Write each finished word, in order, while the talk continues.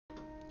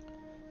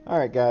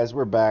Alright guys,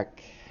 we're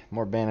back.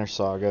 More Banner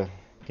Saga.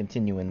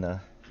 Continuing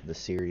the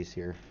series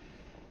here.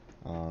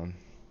 Um,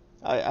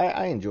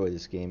 I enjoy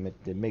this game.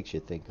 It makes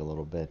you think a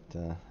little bit.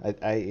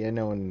 I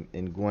know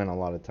in Gwen a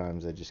lot of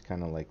times I just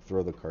kind of like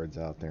throw the cards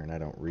out there and I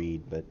don't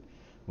read. But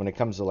when it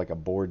comes to like a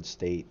board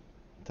state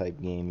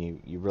type game,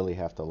 you really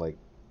have to like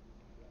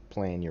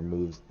plan your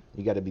moves.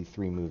 You got to be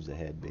 3 moves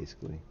ahead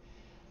basically.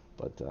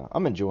 But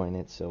I'm enjoying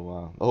it,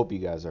 so I hope you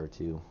guys are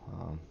too.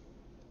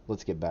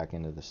 Let's get back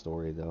into the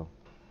story though.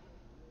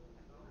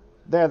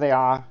 There they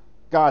are.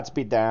 Gods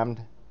be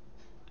damned.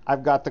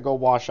 I've got to go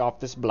wash off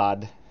this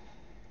blood.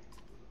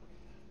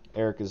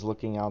 Eric is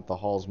looking out the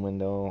hall's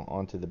window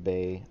onto the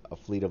bay. A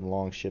fleet of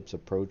longships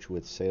approach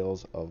with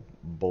sails of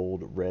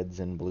bold reds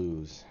and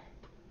blues.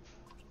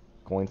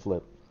 Coin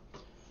flip.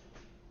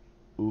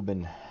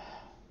 Ubin.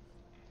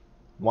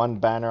 One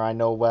banner I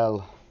know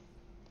well.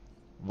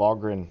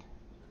 Vogrin.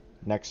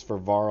 Next for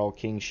Varl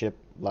kingship.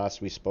 Last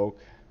we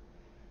spoke.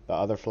 The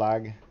other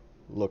flag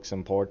looks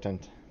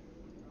important.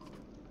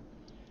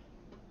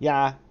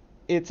 Yeah,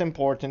 it's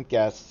important,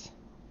 guests.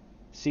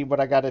 See what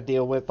I gotta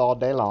deal with all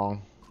day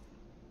long.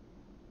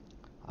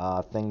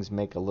 Things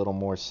make a little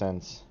more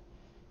sense.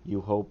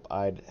 You hope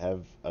I'd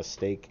have a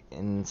stake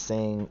in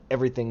saying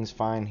everything's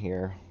fine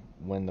here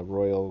when the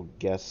royal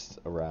guests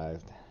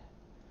arrived.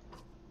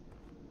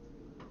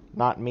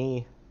 Not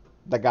me,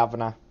 the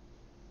governor.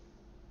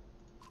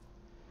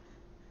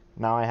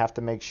 Now I have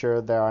to make sure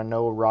there are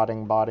no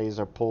rotting bodies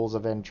or pools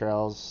of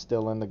entrails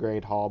still in the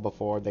Great Hall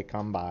before they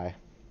come by.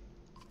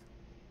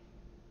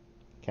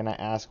 Can I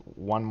ask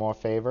one more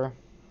favor?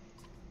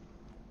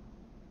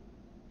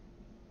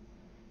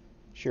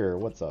 Sure,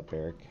 what's up,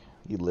 Eric?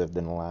 You lived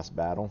in the last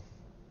battle.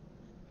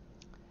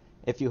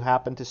 If you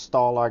happen to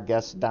stall our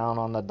guests down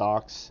on the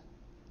docks,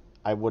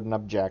 I wouldn't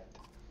object.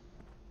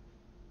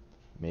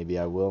 Maybe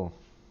I will.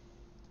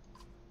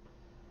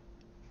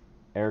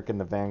 Eric and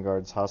the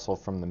vanguards hustle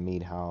from the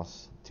meat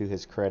house. To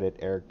his credit,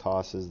 Eric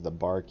tosses the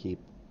barkeep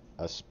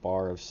a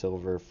spar of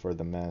silver for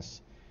the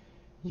mess.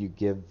 You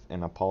give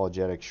an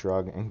apologetic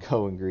shrug and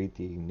go and greet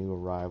the new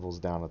arrivals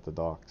down at the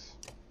docks.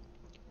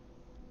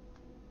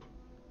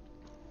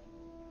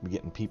 We're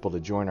getting people to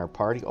join our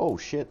party. Oh,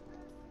 shit.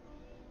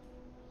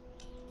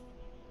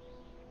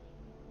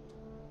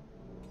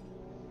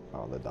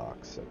 Oh, the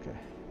docks. Okay.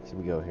 So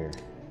we go here.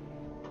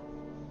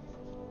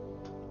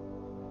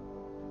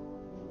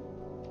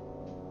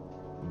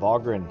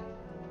 Vogrin.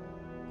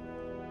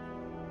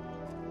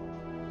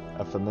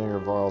 A familiar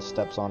Varl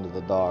steps onto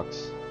the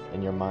docks.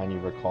 In your mind, you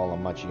recall a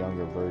much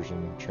younger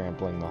version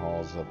trampling the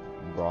halls of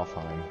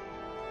Grofheim,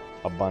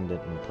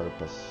 abundant in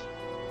purpose.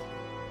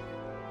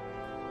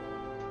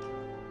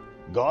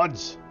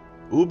 Gods!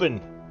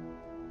 Ubin!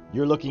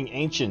 You're looking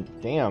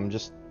ancient. Damn,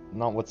 just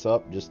not what's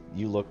up, just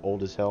you look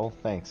old as hell.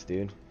 Thanks,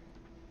 dude.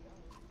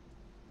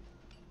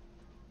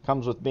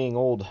 Comes with being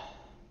old.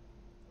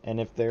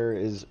 And if there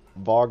is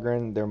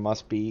Vogrin, there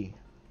must be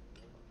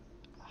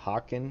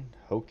Hoken?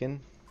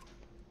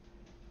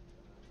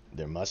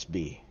 There must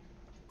be.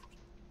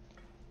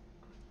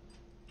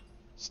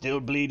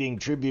 Still bleeding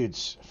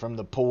tributes from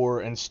the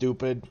poor and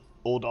stupid,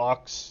 old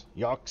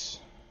yoks.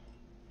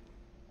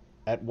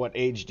 At what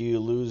age do you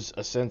lose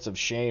a sense of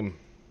shame?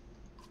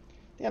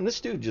 Damn,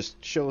 this dude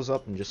just shows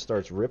up and just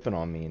starts ripping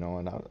on me, you know,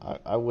 and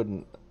I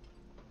wouldn't...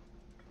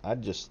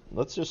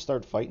 let's just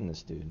start fighting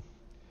this dude.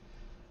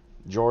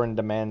 Jordan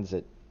demands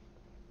it.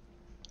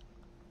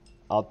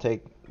 I'll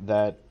take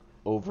that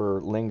over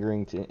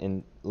lingering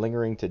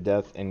to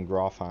death in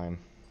Grofheim.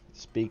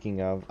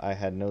 Speaking of, I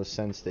had no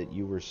sense that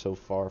you were so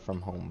far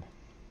from home.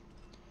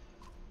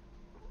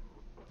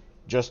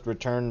 Just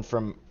returned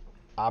from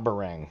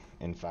Aberrang,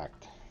 in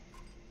fact.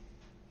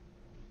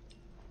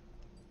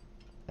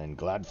 And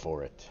glad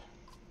for it.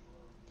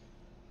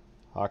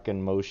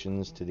 Haken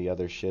motions to the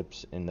other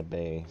ships in the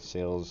bay,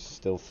 sails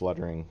still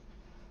fluttering,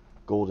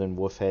 golden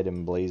wolfhead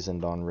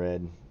emblazoned on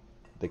red,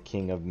 the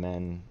king of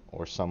men,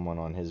 or someone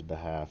on his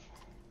behalf.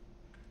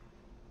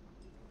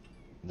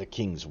 The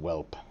king's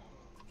whelp.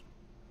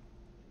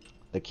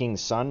 The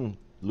king's son,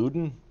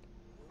 Ludin?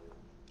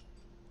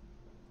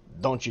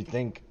 Don't you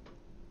think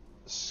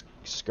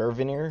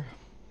Skirvinir?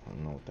 I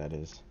don't know what that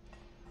is.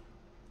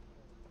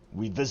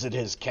 We visit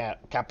his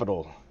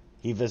capital.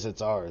 He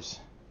visits ours.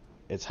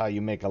 It's how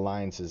you make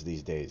alliances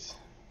these days.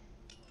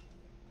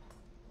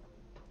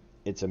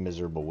 It's a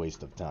miserable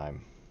waste of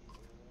time.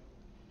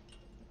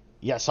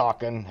 Yes,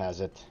 Haken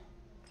has it.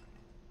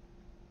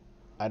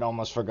 I'd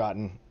almost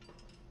forgotten.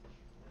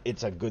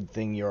 It's a good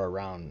thing you're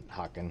around,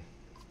 Haken.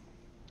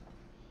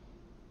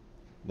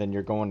 Then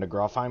you're going to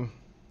Grofheim?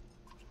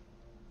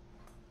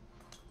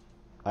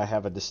 I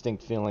have a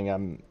distinct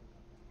feeling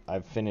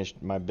I've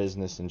finished my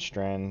business in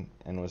Strand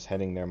and was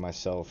heading there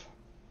myself.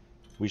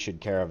 We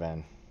should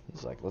caravan.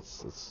 He's like,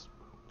 let's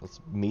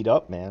meet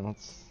up, man.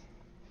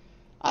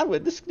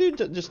 This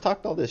dude just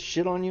talked all this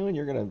shit on you and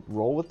you're gonna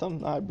roll with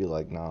them? I'd be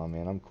like, nah,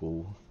 man, I'm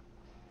cool.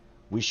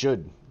 We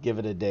should give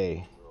it a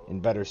day. In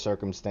better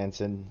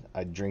circumstances,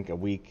 I'd drink a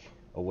week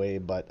away,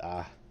 but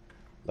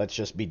let's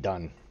just be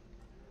done.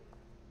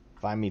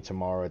 Find me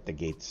tomorrow at the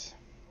gates.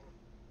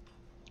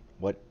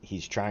 What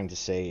he's trying to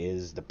say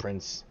is the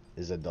prince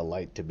is a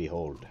delight to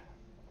behold.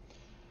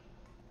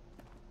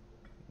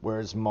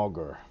 Where's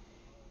Mulgar?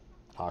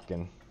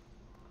 Haken.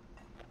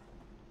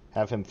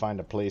 Have him find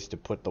a place to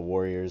put the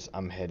warriors.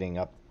 I'm heading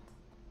up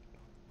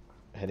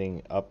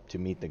to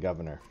meet the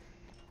governor.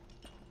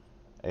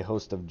 A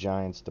host of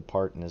giants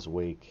depart in his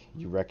wake.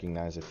 You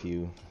recognize a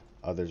few,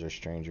 others are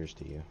strangers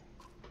to you.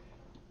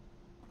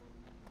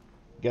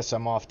 Guess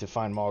I'm off to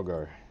find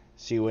Mulgar.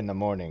 See you in the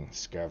morning,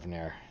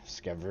 Skavner.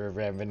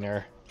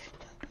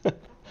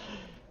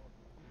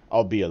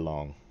 I'll be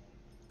along.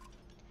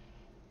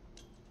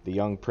 The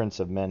young prince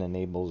of men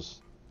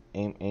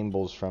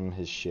ambles from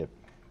his ship.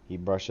 He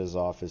brushes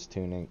off his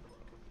tunic,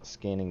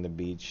 scanning the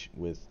beach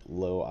with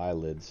low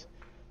eyelids.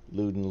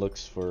 Ludin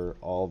looks for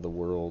all the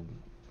world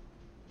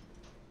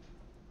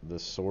the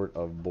sort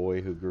of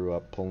boy who grew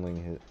up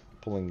pulling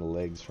the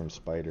legs from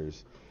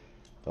spiders.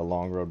 The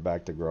long road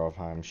back to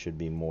Grofheim should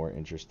be more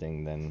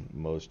interesting than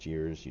most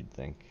years, you'd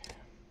think.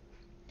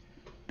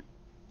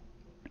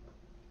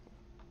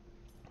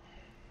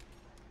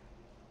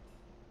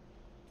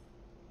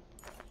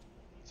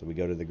 So we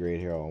go to the Great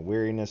Hero.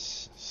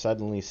 Weariness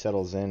suddenly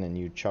settles in and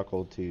you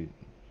chuckle to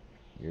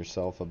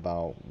yourself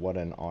about what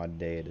an odd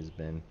day it has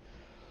been.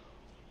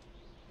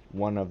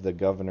 One of the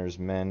governor's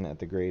men at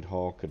the Great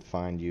Hall could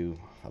find you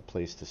a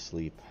place to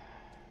sleep.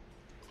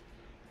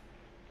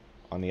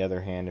 On the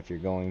other hand, if you're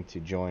going to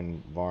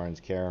join Varen's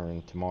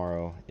caravan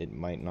tomorrow, it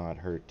might not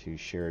hurt to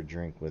share a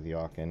drink with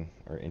Jochen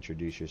or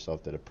introduce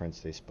yourself to the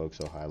prince they spoke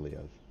so highly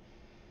of.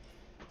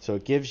 So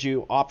it gives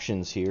you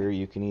options here.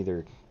 You can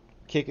either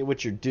kick it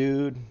with your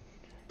dude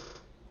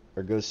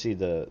or go see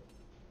the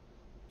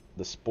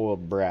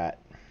spoiled brat.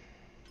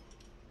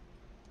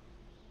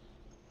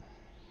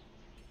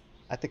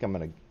 I think I'm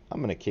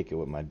gonna kick it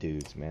with my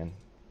dudes, man.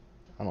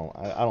 I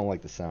don't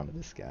like the sound of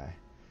this guy.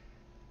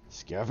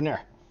 Skavner.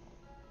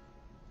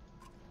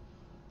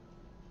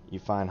 You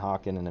find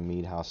Haken in a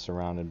mead house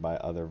surrounded by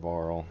other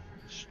Varl.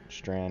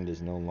 Strand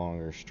is no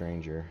longer a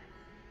stranger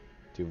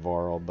to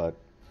Varl, but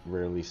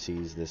rarely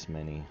sees this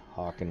many.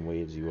 Haken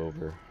waves you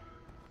over.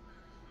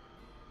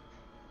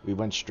 We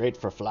went straight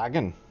for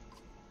Flagon.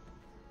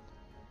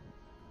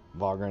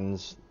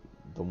 Vagran's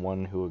the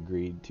one who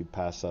agreed to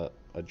pass a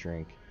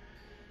drink.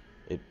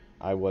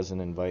 I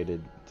wasn't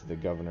invited to the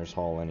governor's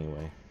hall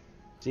anyway.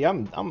 See,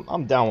 I'm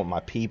down with my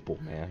people,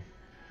 man.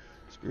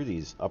 Screw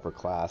these upper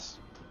class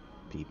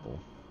people.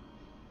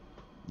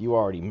 You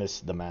already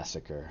missed the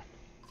massacre.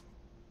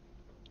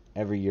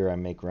 Every year I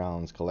make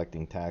rounds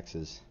collecting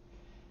taxes.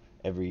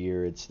 Every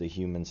year it's the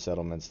human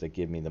settlements that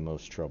give me the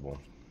most trouble.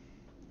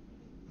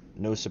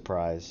 No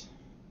surprise.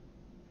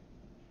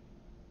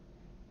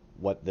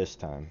 What this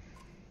time?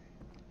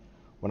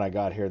 When I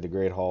got here, the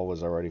Great Hall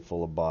was already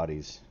full of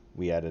bodies.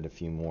 We added a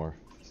few more.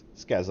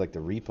 This guy's like the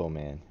repo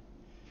man.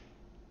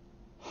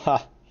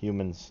 Ha!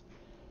 Humans.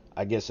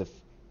 I guess if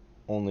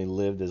only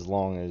lived as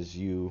long as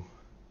you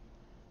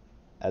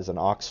as an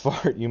ox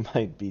fart, you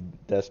might be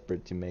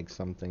desperate to make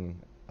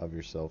something of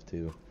yourself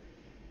too.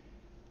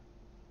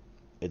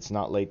 It's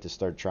not late to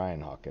start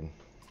trying, Haken.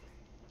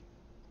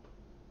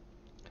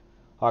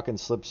 Haken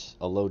slips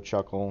a low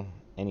chuckle.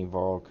 Any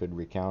Varl could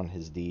recount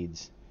his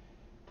deeds.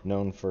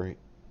 Known for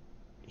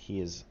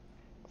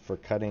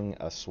cutting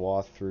a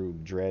swath through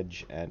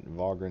dredge at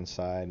Vagran's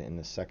side in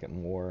the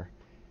Second War,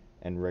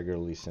 and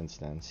regularly since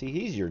then. See,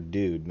 he's your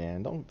dude,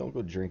 man. Don't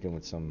go drinking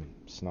with some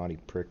snotty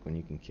prick when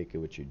you can kick it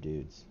with your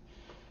dudes.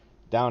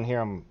 Down here,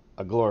 I'm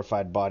a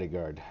glorified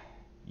bodyguard.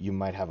 You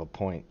might have a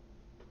point.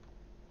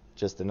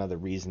 Just another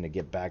reason to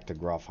get back to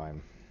Grofheim.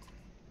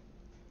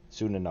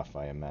 Soon enough,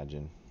 I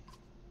imagine.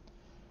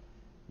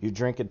 You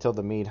drink until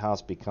the mead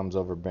house becomes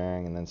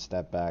overbearing and then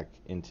step back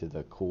into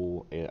the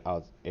cool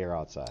air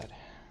outside.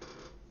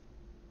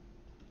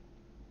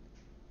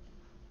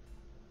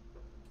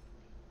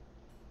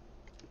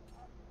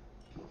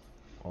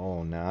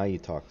 Oh, now you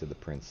talk to the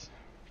prince.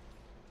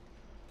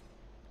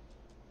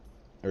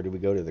 Or do we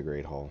go to the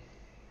Great Hall?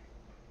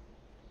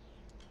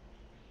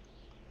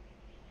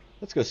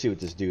 Let's go see what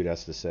this dude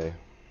has to say.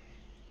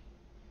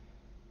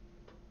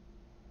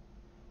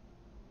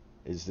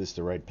 Is this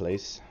the right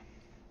place?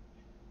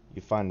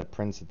 You find the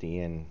prince at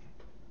the inn.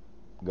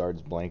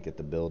 Guards blanket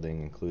the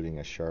building, including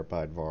a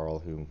sharp-eyed Varl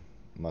who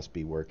must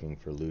be working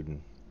for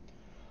Ludin.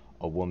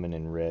 A woman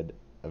in red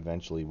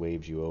eventually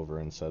waves you over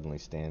and suddenly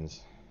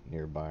stands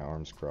nearby,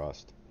 arms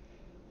crossed.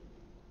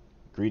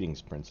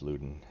 Greetings, Prince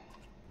Ludin.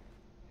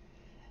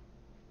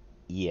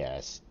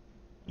 Yes,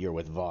 you're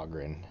with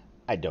Vagran.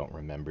 I don't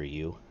remember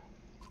you.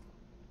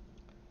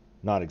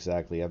 Not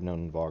exactly. I've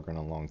known Vagran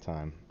a long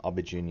time. I'll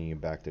be joining you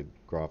back to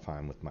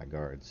Grofheim with my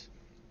guards.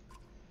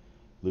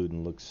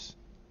 Ludin looks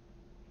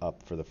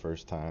up for the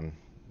first time.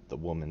 The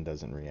woman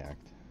doesn't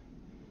react.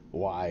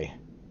 Why?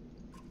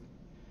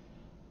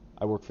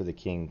 I work for the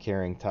king,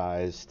 carrying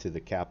ties to the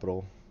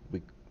capital.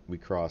 We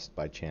crossed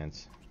by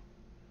chance.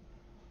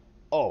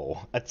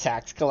 Oh, a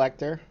tax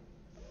collector?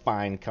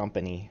 Fine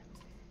company.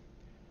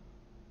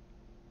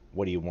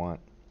 What do you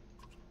want?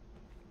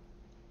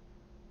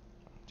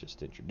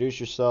 Just introduce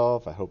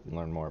yourself. I hope we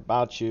learn more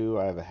about you.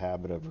 I have a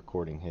habit of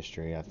recording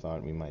history. I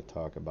thought we might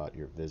talk about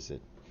your visit.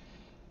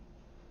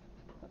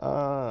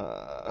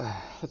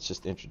 Let's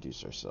just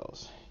introduce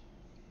ourselves.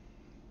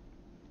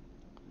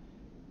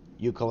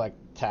 You collect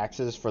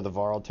taxes for the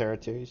Varl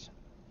territories?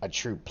 A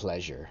true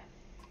pleasure.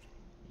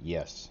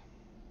 Yes.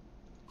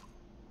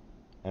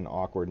 An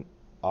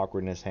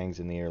awkwardness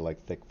hangs in the air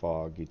like thick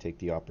fog. You take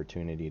the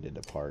opportunity to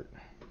depart.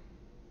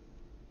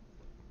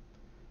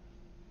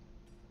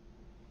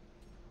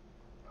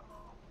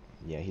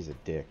 Yeah, he's a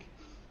dick.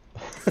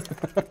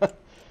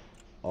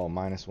 Oh,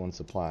 -1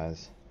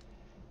 supplies.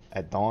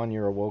 At dawn,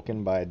 you're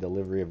awoken by a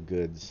delivery of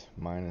goods.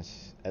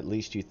 Minus, at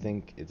least you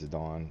think it's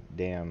dawn.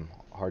 Damn,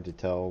 hard to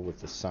tell with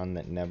the sun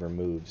that never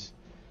moves.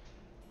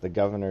 The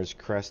governor's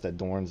crest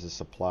adorns the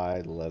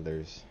supplied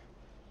leathers.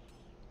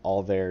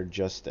 All there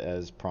just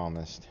as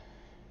promised.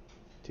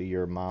 To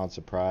your mild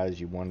surprise,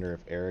 you wonder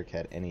if Eric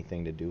had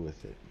anything to do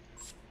with it.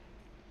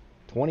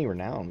 20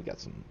 renown. We got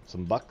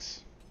some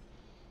bucks.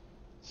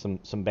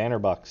 Some banner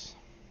bucks.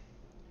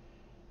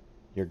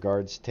 Your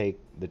guards take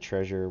the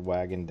treasure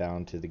wagon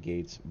down to the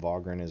gates.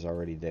 Vogren is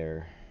already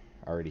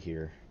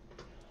here.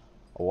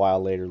 A while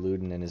later,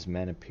 Ludin and his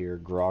men appear,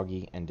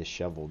 groggy and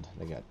disheveled.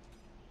 They got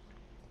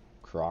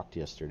crocked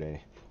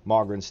yesterday.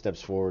 Mogren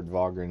steps forward,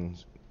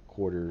 Vogren's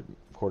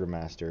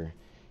quartermaster,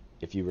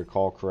 if you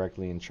recall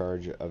correctly, in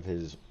charge of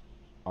his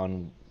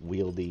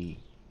unwieldy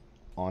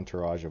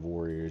entourage of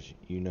warriors.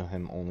 You know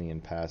him only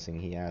in passing.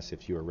 He asks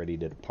if you are ready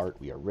to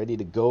depart. We are ready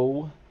to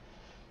go.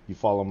 You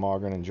follow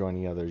Mogren and join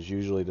the others.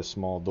 Usually the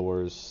small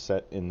doors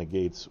set in the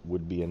gates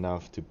would be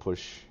enough to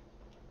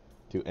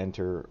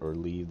enter or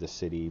leave the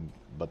city,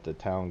 but the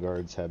town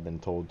guards have been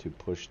told to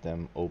push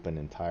them open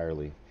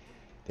entirely.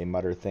 They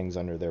mutter things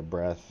under their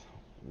breath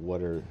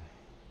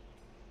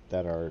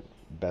that are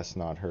best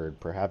not heard.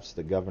 Perhaps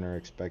the governor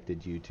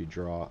expected you to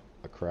draw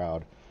a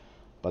crowd,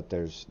 but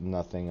there's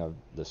nothing of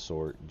the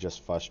sort.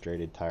 Just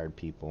frustrated, tired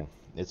people.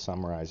 It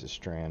summarizes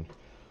Strand.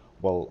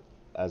 Well,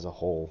 as a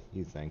whole,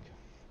 you think.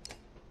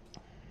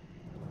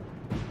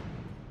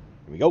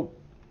 Here we go.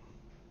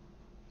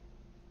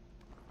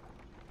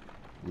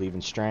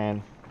 Leaving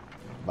Strand.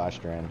 Bye,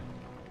 Strand.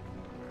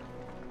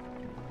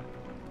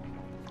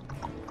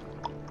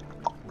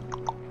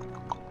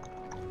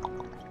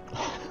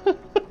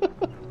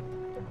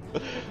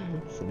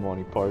 Some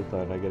Monty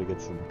Python. I gotta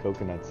get some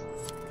coconuts.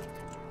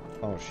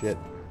 Oh shit.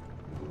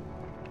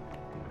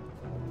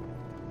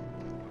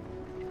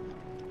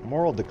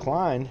 Moral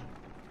decline.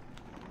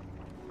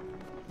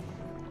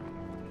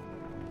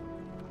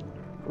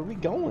 Where are we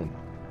going?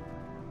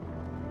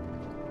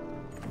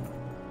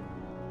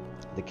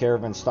 The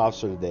caravan stops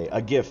for the day.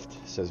 A gift,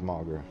 says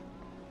Maugre,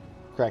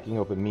 cracking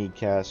open mead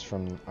cask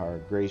from our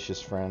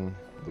gracious friend,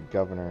 the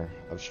governor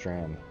of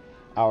Strand.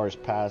 Hours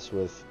pass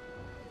with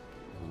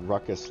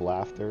raucous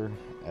laughter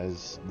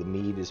as the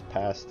mead is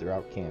passed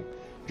throughout camp.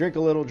 Drink a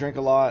little, drink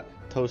a lot.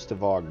 Toast to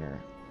Wagner.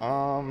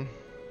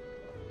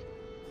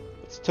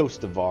 Let's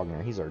toast to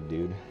Wagner. He's our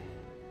dude.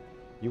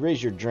 You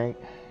raise your drink,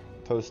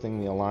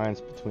 toasting the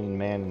alliance between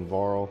man and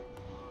Varl.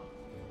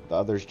 The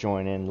others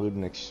join in.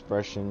 Ludin's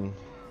expression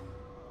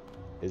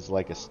is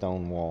like a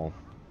stone wall,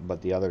 but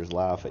the others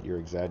laugh at your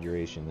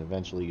exaggeration.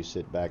 Eventually you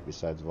sit back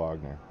beside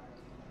Wagner.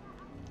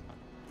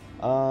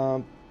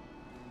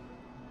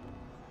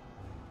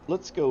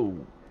 Let's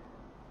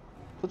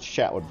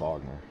chat with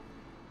Wagner.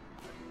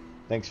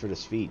 Thanks for the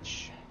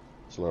speech,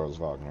 slurs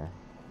Wagner.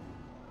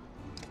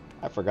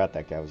 I forgot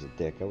that guy was a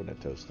dick. I wouldn't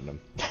have toasted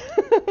him.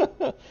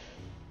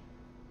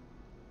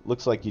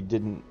 Looks like you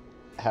didn't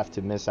have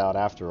to miss out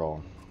after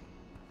all.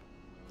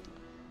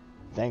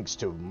 Thanks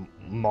to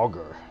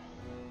Mogre.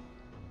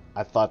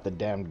 I thought the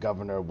damned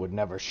governor would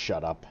never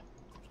shut up.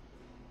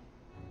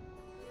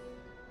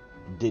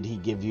 Did he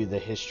give you the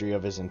history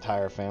of his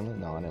entire family?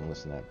 No, I didn't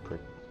listen to that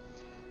prick.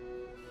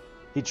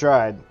 He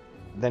tried.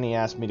 Then he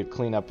asked me to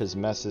clean up his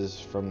messes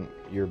from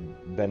your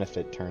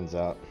benefit, turns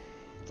out.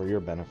 For your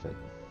benefit.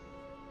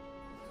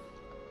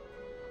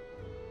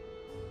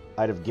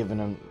 I'd have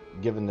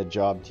given the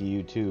job to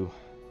you too.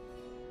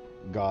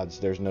 Gods,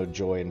 there's no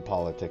joy in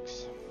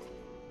politics.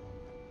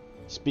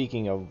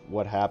 Speaking of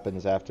what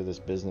happens after this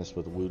business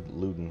with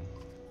Ludin.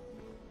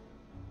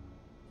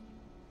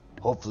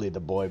 Hopefully the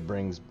boy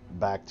brings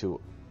back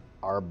to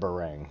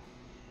Arberang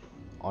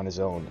on his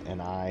own,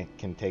 and I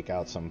can take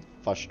out some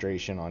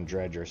frustration on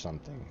Dredge or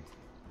something.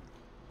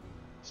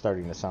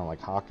 Starting to sound like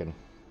Haken.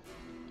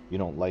 You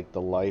don't like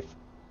the life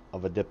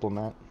of a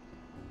diplomat?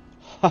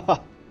 Haha!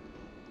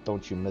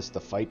 Don't you miss the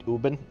fight,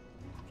 Ubin?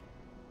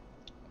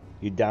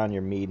 You down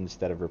your meat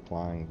instead of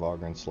replying.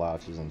 Vogren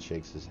slouches and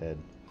shakes his head.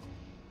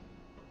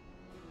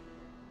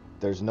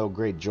 There's no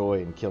great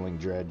joy in killing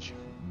Dredge,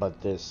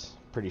 but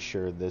pretty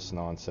sure this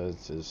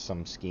nonsense is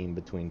some scheme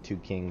between two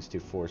kings to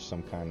force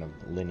some kind of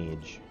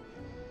lineage.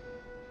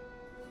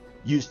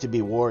 Used to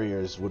be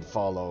warriors would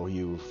follow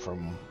you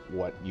from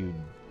what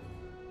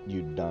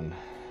you'd done.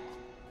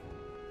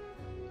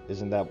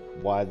 Isn't that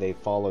why they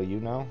follow you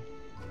now?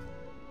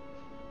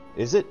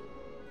 Is it?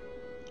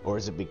 Or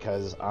is it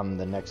because I'm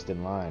the next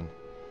in line?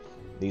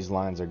 These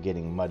lines are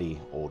getting muddy,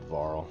 old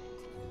Varl.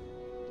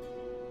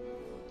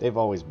 They've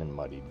always been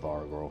muddied,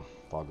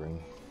 Vagrin.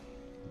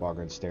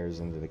 Vagrin stares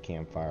into the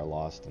campfire,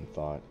 lost in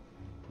thought.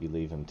 You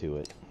leave him to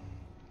it.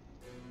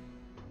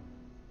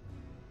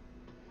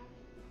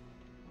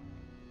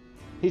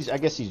 I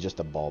guess he's just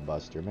a ball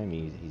buster.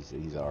 Maybe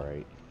he's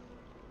alright.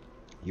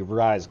 You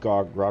rise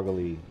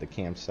groggily the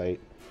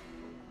campsite,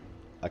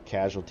 a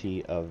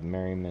casualty of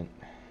merriment.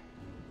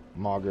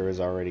 Mauger is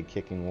already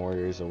kicking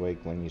warriors awake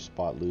when you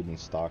spot Ludin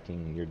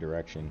stalking in your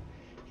direction.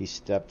 He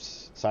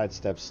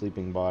sidesteps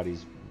sleeping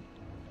bodies.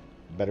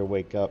 Better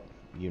wake up,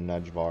 you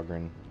nudge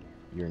Vagrin.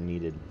 You're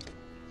needed.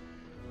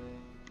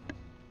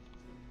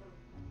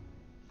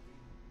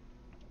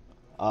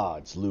 Ah,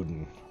 it's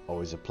Ludin.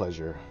 Always a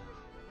pleasure.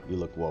 You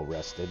look well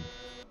rested.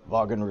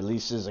 Vagrin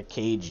releases a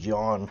caged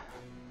yawn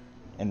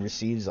and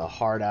receives a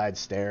hard-eyed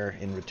stare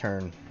in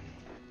return.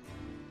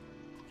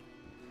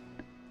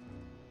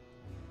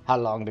 How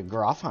long to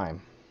Grofheim?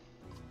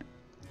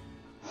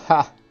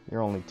 Ha!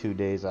 You're only 2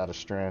 days out of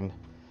Strand.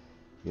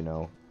 You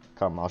know,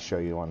 come, I'll show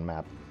you on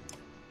map.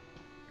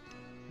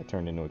 I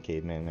turned into a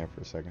caveman there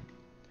for a second.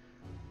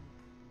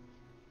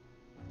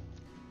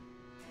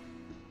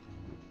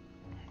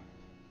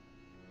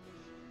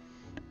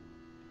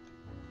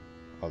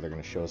 Oh, they're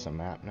going to show us a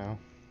map now.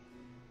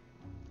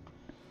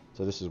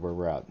 So this is where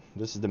we're at.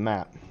 This is the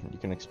map. You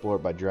can explore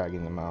it by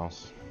dragging the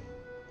mouse.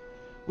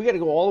 We got to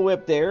go all the way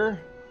up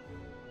there.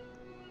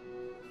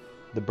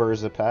 The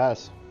Burza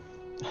Pass.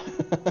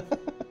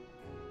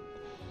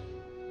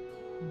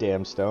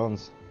 Damn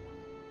stones.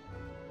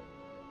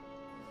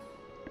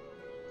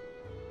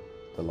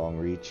 The Long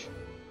Reach.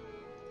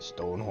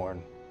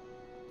 Stonehorn.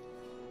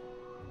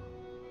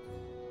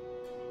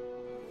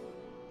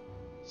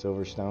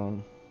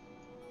 Silverstone.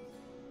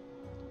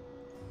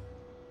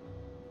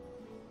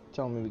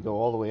 Telling me we go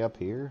all the way up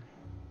here.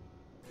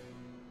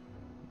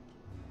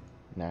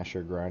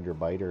 Gnasher, Grinder,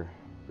 Biter,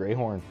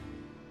 Greyhorn.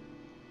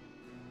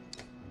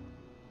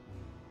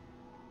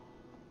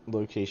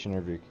 Location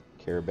of your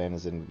caravan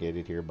is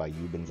indicated here by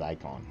Eubin's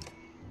icon.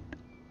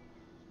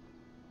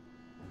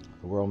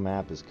 The world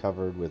map is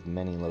covered with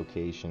many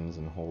locations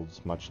and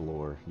holds much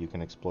lore. You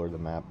can explore the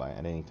map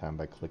at any time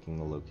by clicking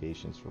the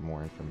locations for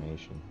more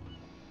information.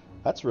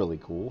 That's really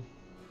cool.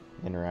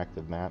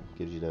 Interactive map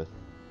gives you the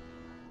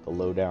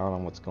lowdown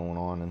on what's going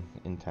on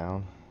in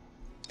town.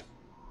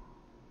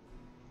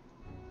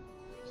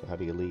 So how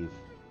do you leave?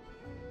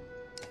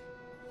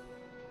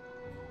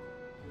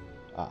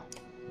 Ah,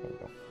 there we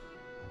go.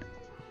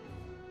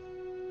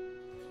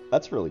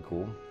 That's really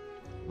cool.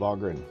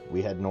 Vagrin,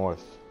 we head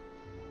north,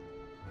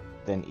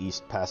 then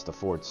east past the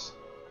forts.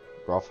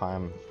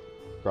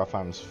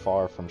 Grofheim's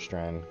far from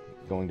Strand,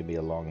 going to be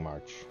a long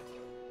march.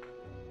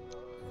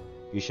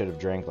 You should have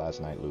drank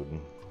last night,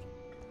 Ludin.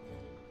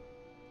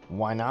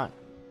 Why not?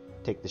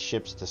 Take the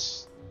ships to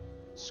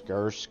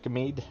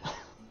Skurskamid.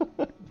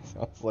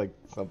 Sounds like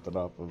something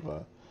off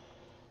of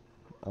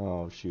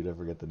oh shoot, I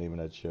forget the name of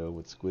that show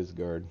with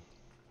Squizguard.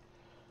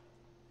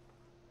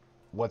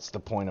 What's the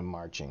point of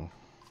marching?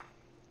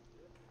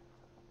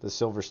 The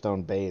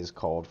Silverstone Bay is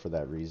called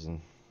that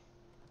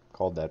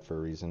for a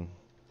reason.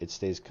 It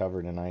stays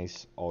covered in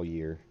ice all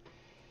year.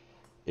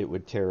 It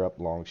would tear up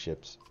long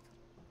ships.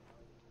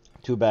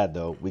 Too bad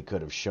though, we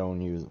could have shown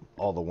you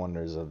all the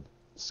wonders of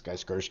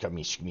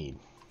Skurskamid.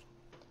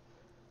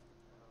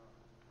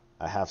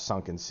 A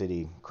half-sunken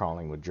city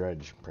crawling with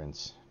dredge,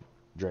 Prince.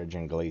 Dredge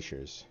and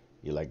glaciers.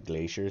 You like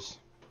glaciers?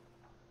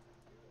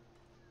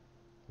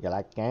 You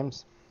like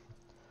games?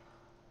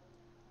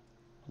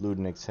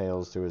 Ludin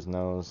exhales through his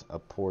nose, a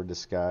poor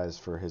disguise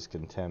for his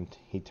contempt.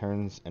 He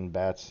turns and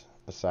bats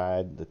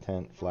aside the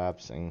tent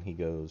flaps, and he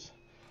goes,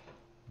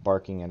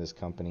 barking at his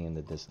company in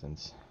the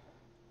distance.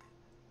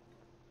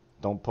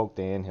 Don't poke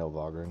the anthill,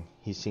 Vagrin.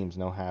 He seems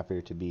no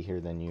happier to be here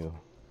than you.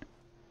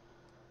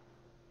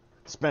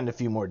 Spend a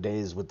few more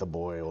days with the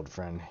boy, old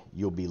friend.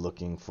 You'll be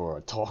looking for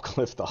a tall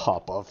cliff to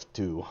hop off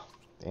to.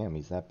 Damn,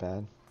 he's that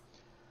bad.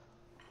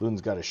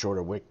 Ludin's got a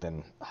shorter wick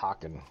than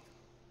Haken.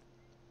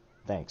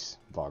 Thanks,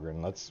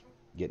 Vagrin. Let's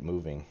get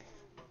moving.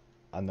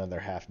 Another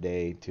half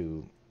day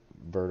to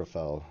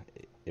Verdafell,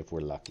 if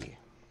we're lucky.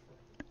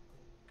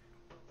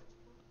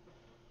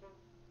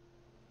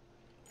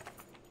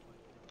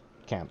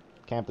 Camp.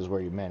 Camp is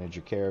where you manage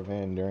your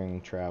caravan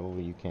during travel.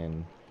 You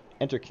can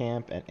enter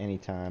camp at any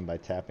time by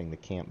tapping the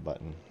camp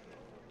button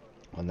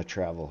on the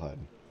travel HUD.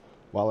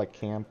 While at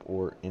camp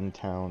or in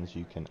towns,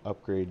 you can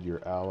upgrade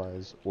your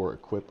allies or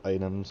equip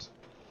items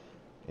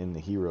in the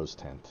hero's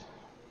tent.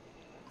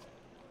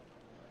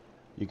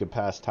 You can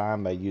pass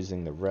time by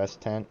using the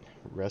rest tent.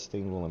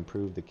 Resting will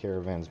improve the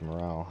caravan's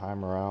morale. High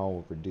morale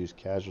will reduce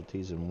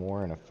casualties in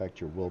war and affect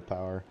your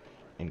willpower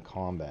in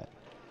combat.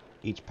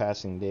 Each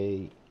passing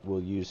day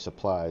will use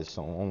supplies,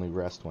 so only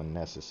rest when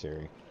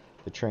necessary.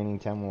 The training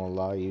tent will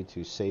allow you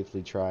to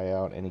safely try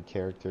out any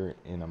character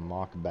in a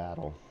mock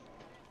battle.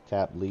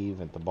 Tap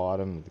leave at the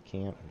bottom of the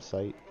camp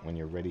site when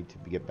you're ready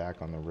to get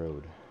back on the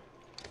road.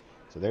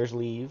 So there's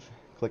leave.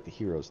 Click the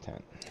hero's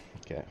tent.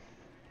 Okay.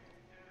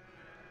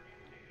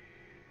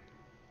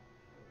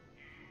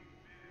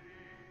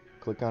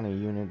 Click on a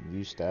unit,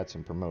 view stats,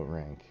 and promote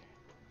rank.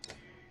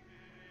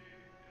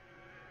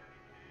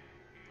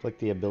 Click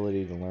the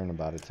ability to learn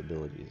about its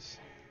abilities.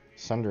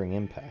 Sundering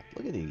Impact.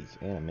 Look at these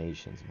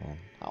animations, man.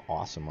 How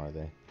awesome are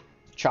they?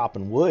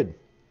 Chopping wood.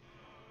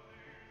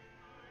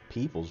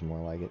 People's more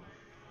like it.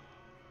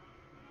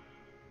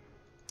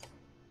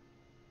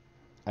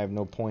 I have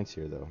no points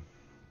here, though.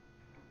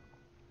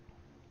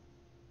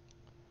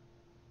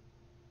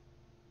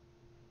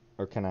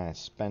 Or can I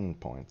spend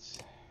points?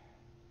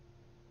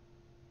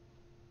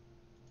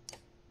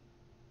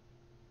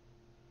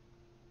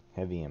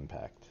 Heavy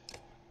impact.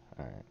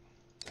 Alright.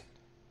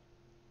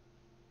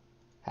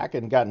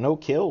 Hacken got no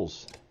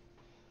kills.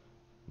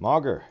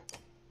 Mogger.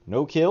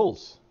 No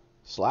kills.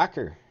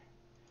 Slacker.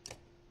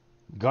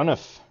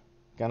 Gunuff.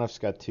 Gunuff's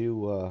got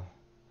 2.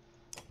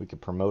 We could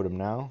promote him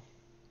now.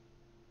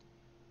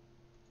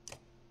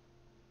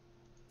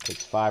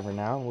 Takes 5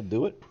 now. We'll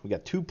do it. We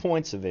got 2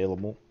 points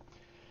available.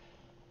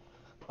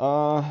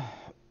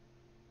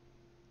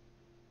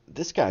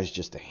 This guy's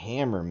just a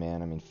hammer,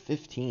 man. I mean,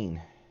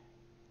 15.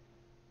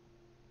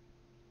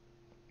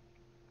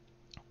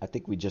 I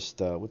think we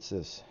just, what's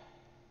this?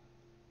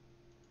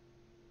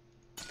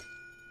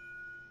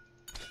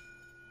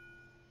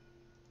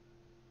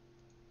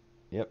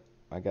 Yep,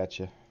 I got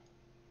you.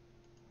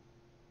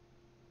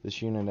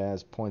 This unit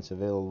has points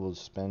available to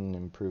spend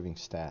improving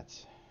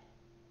stats.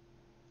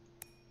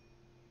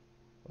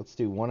 Let's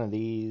do one of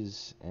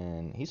these,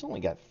 and he's only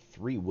got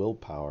 3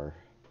 willpower.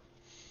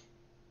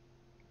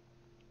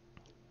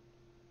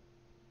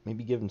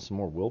 Maybe give him some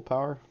more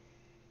willpower?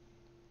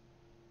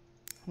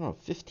 I don't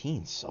know,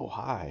 15's so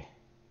high.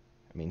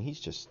 I mean, he's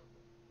just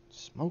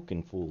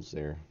smoking fools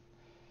there.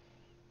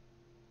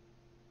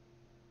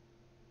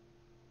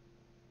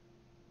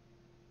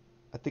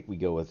 I think we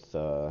go with,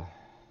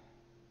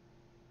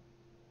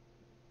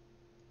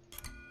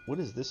 what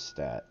is this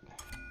stat?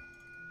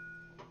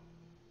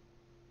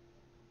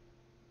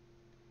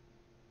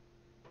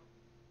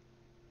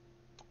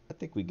 I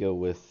think we go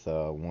with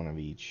one of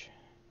each.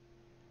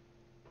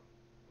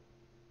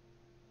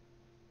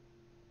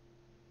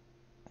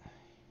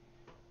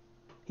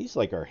 He's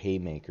like our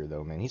haymaker,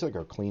 though, man. He's like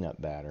our cleanup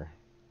batter.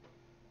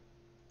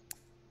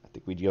 I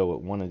think we'd go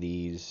with one of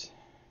these.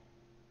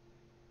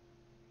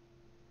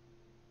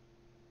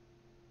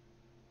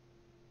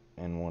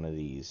 And one of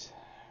these.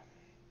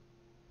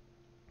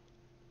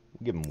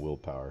 We'll give him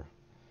willpower.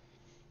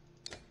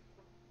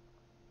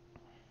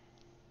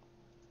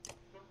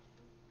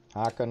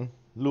 Haken.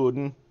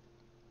 Ludin.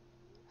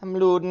 I'm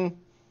Ludin.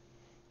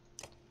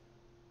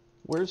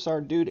 Where's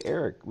our dude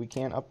Eric? We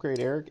can't upgrade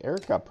Eric.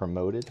 Eric got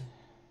promoted.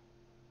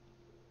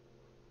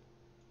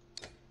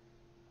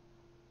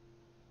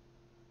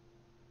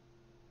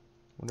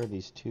 What are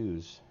these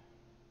 2s?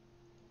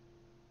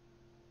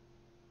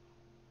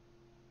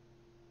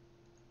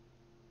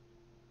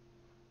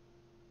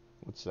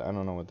 What's that? I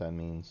don't know what that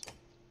means.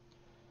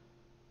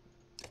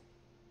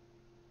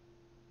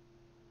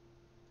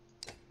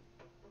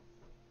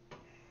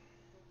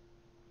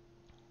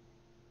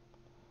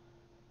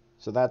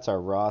 So that's our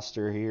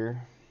roster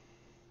here.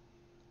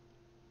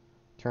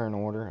 Turn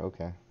order,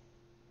 okay.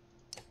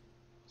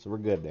 So we're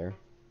good there.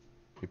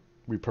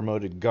 We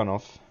promoted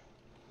Gunuff.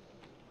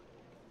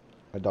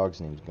 My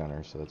dog's name's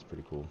Gunner, so that's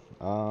pretty cool.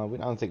 I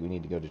don't think we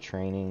need to go to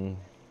training.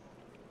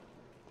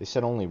 They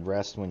said only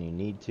rest when you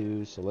need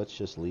to, so let's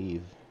just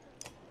leave.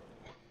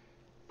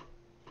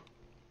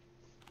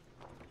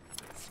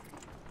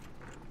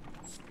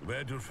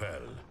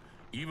 Wedderfell.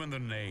 Even the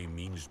name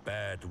means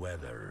bad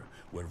weather,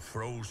 where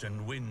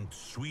frozen wind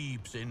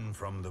sweeps in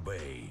from the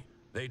bay.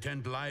 They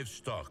tend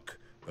livestock,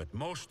 but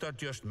most are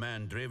just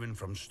men driven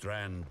from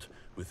Strand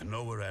with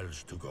nowhere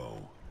else to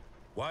go.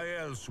 Why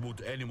else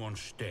would anyone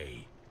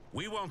stay?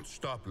 We won't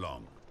stop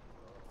long.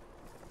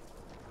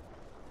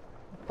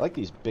 I like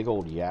these big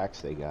old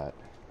yaks they got.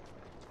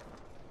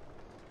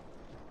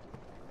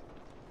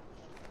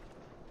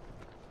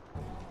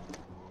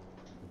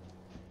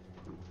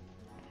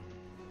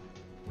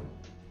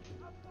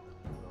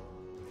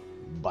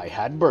 By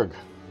Hadburg.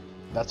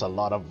 That's a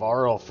lot of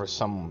Varl for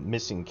some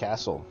missing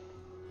castle.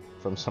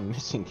 From some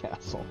missing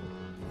castle.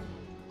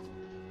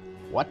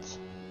 What?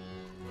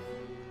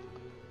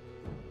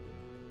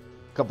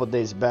 A couple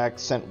days back,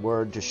 sent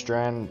word to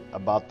Strand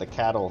about the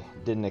cattle.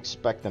 Didn't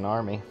expect an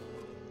army.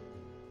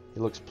 He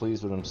looks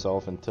pleased with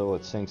himself until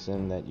it sinks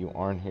in that you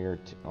aren't here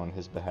on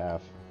his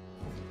behalf.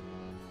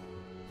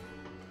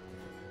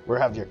 Where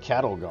have your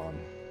cattle gone?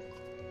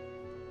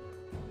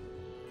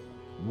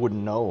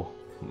 Wouldn't know.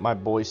 My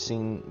boy's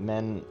seen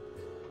men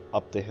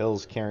up the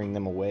hills carrying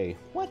them away.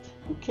 What?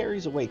 Who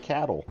carries away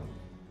cattle?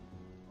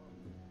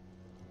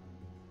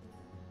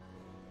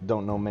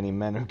 Don't know many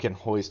men who can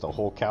hoist a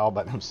whole cow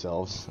by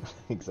themselves.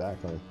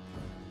 Exactly.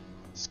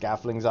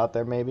 Scaffoldings out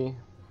there, maybe?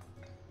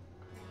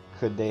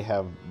 Could they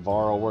have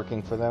Varl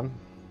working for them?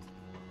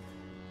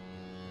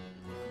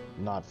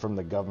 Not from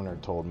the governor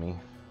told me.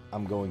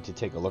 I'm going to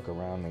take a look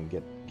around and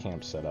get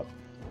camp set up.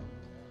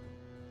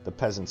 The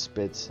peasant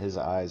spits, his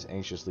eyes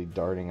anxiously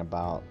darting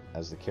about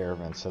as the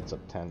caravan sets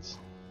up tents.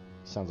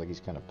 Sounds like he's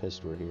kind of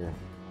pissed we're here.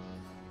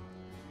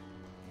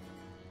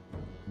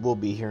 We'll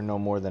be here no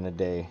more than a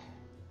day.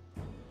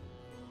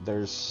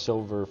 There's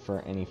silver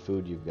for any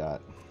food you've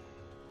got.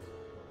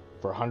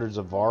 For hundreds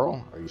of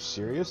varl? Are you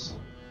serious?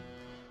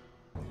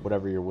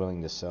 Whatever you're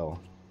willing to sell.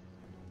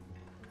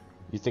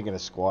 You thinking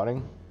of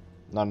squatting?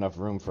 Not enough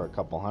room for a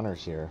couple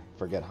hunters here.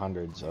 Forget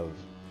hundreds of...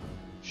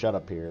 Shut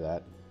up here,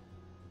 that.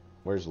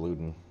 Where's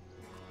Ludin?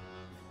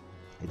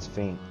 It's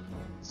faint.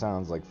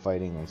 Sounds like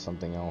fighting on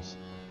something else.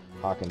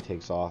 Haken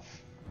takes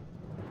off.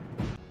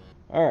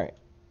 Alright.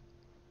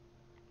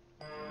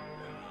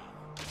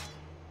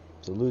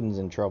 So Ludin's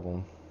in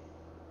trouble.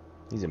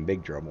 He's in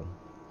big trouble.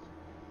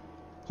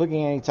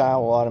 Clicking any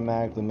tile will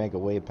automatically make a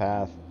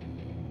waypath,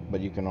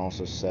 but you can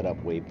also set up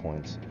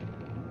waypoints.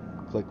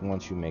 Click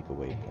once you make a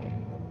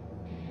waypoint.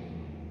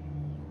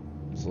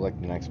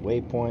 Select the next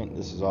waypoint.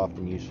 This is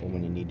often useful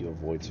when you need to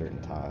avoid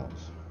certain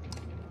tiles.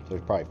 So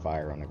there's probably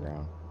fire on the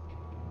ground.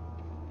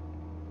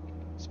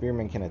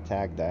 Spearmen can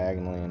attack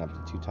diagonally and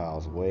up to 2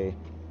 tiles away.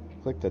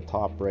 Click the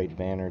top right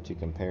banner to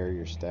compare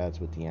your stats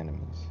with the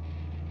enemies.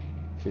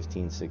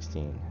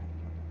 15-16.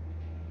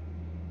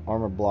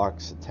 Armor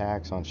blocks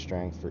attacks on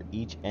strength. For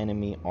each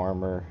enemy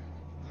armor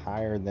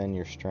higher than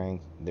your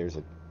strength, there's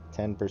a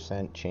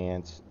 10%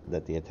 chance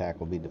that the attack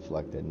will be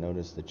deflected.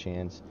 Notice the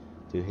chance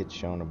to hit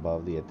shown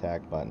above the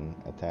attack button.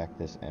 Attack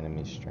this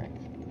enemy's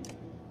strength.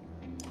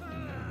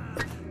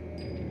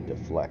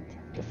 Deflect.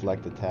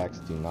 Deflect attacks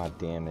do not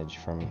damage.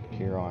 From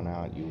here on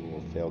out, you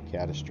will fail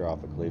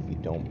catastrophically if you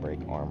don't break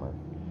armor.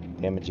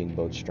 Damaging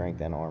both strength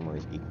and armor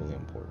is equally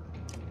important.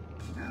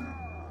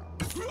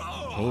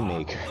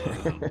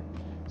 Haymaker.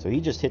 So he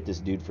just hit this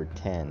dude for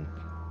 10.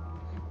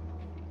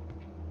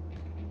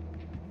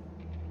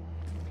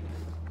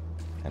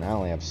 And I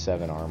only have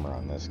 7 armor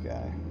on this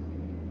guy.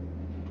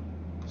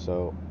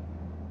 So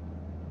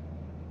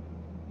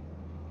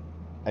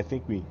I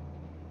think we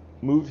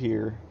move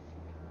here.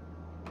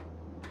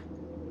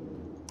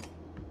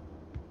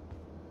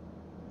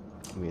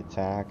 We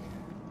attack.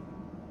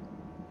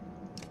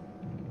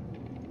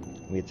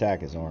 We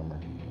attack his armor.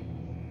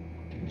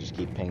 And just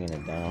keep pinging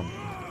it down.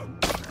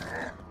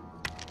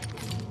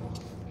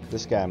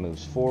 This guy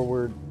moves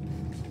forward.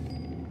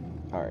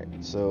 Alright,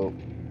 so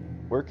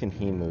where can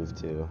he move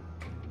to?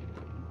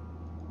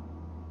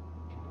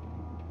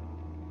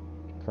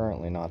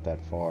 Currently not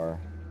that far.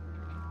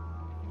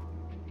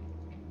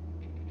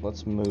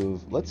 Let's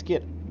move. Let's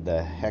get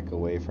the heck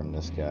away from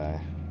this guy.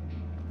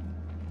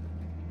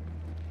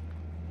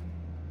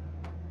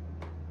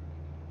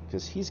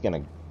 Because he's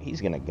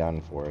gonna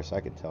gun for us. I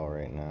could tell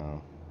right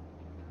now.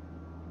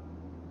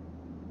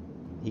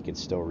 He could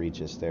still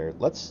reach us there.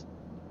 Let's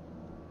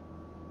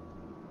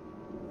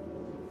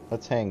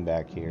hang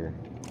back here,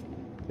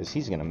 because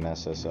he's gonna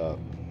mess us up.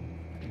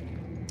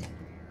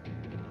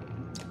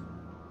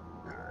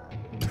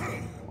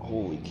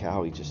 Holy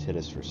cow, he just hit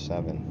us for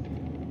 7.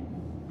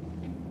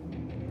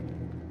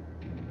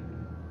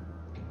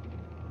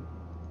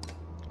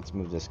 Let's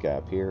move this guy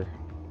up here.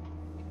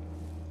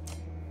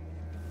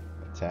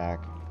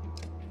 Attack.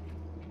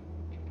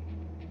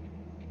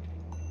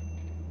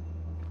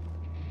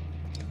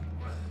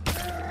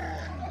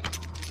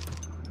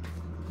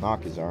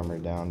 Knock his armor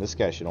down. This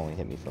guy should only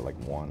hit me for like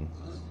 1.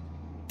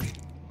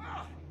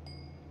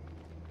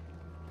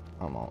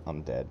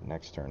 I'm dead.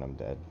 Next turn I'm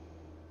dead.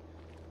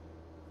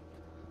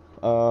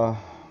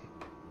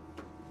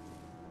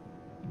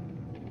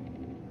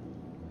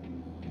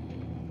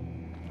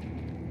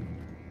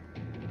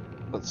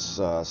 Let's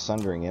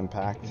Sundering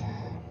Impact.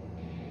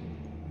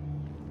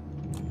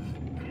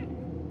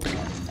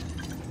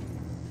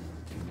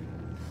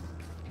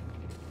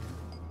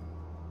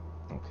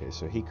 Okay,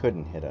 so he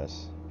couldn't hit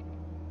us.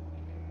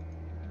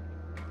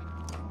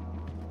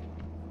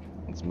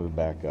 Let's move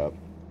back up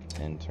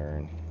and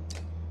turn.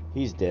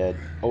 He's dead.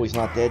 Oh, he's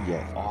not dead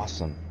yet.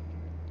 Awesome.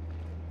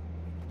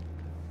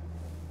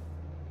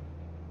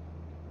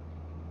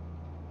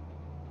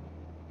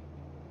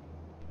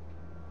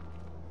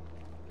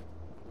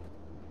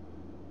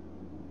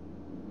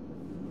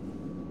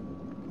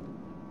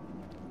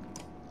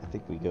 I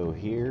think we go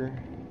here.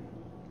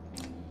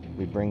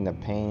 We bring the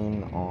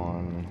pain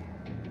on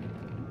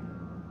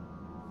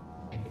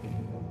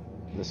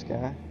this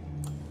guy.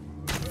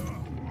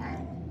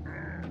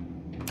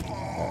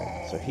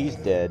 Alright, so he's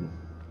dead.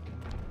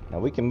 Now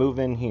we can move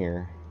in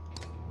here.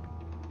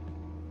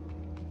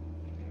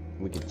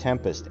 We can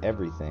Tempest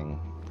everything,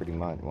 pretty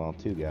much. Well,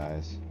 2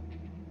 guys.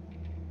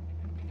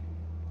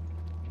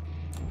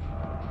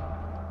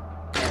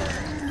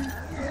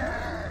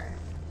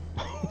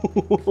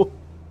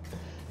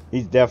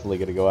 He's definitely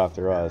gonna go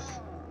after us.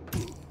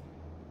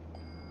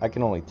 I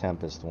can only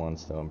Tempest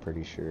once, though, I'm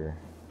pretty sure.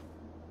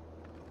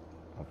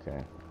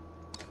 Okay.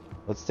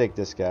 Let's take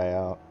this guy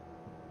out.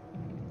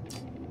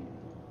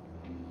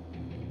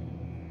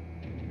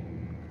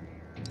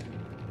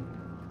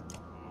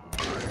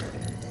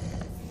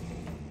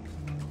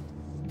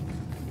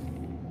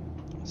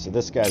 So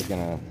this guy's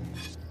gonna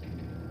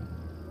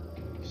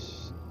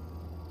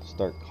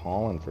start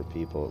calling for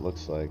people, it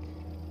looks like.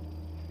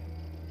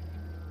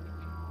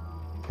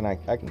 I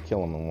can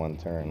kill him in one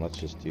turn. Let's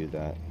just do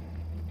that.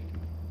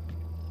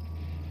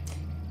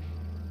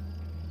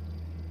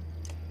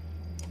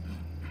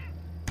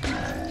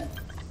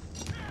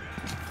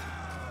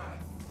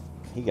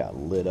 He got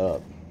lit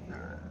up.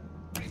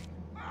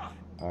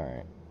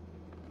 Alright.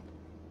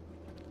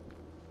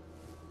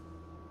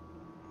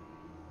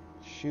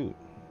 Shoot.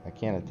 I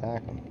can't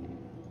attack him.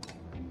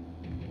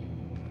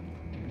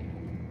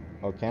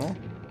 Oh, can I?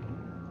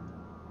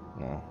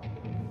 No.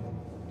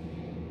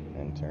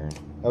 End turn.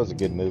 That was a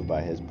good move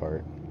by his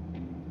part.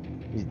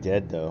 He's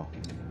dead, though.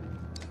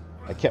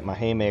 I kept my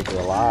haymaker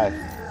alive.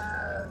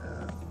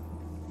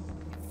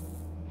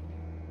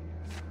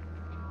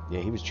 Yeah,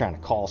 he was trying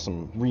to call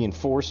some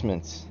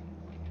reinforcements.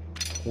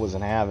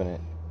 Wasn't having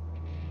it.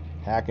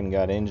 Hacken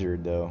got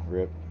injured, though.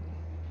 Rip.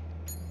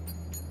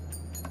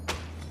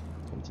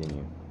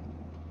 Continue.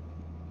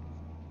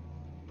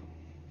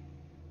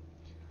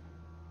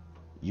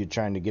 You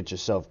trying to get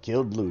yourself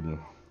killed, Ludin?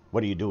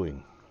 What are you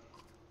doing?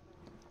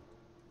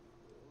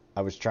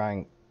 I was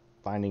trying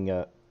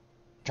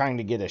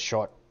to get a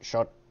shot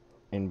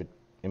in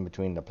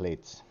between the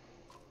plates.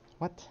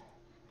 What?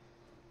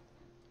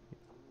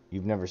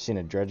 You've never seen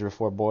a dredge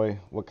before, boy?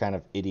 What kind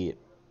of idiot?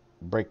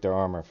 Break their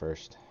armor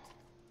first,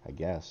 I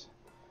guess.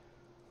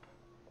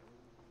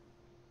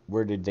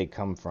 Where did they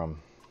come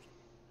from?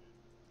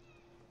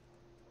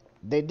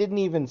 They didn't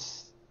even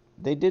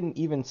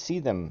see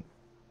them.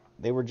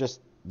 They were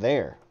just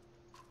there.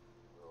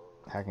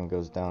 Hacken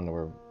goes down to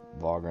where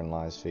Vogren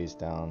lies face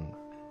down.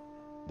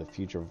 The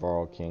future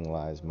Varl King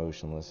lies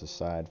motionless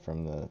aside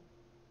from the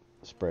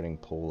spreading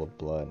pool of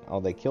blood. Oh,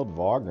 they killed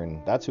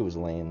Vogren. That's who was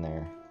laying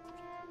there.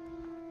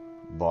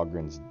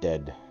 Vogren's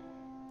dead.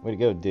 Way to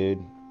go,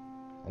 dude.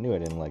 I knew I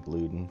didn't like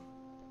Ludin.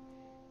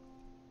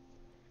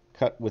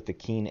 Cut with the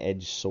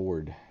keen-edged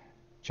sword.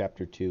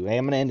 Chapter 2. Hey,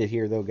 I'm going to end it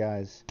here, though,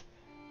 guys.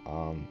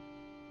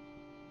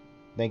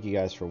 Thank you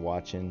guys for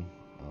watching.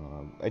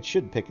 It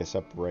should pick us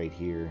up right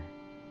here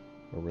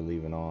where we're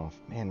leaving off.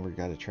 Man, we've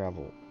got to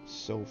travel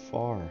so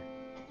far.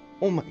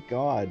 Oh, my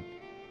God.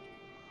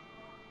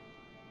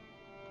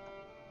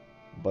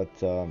 But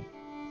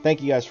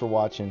thank you guys for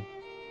watching.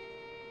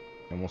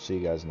 And we'll see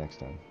you guys next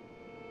time.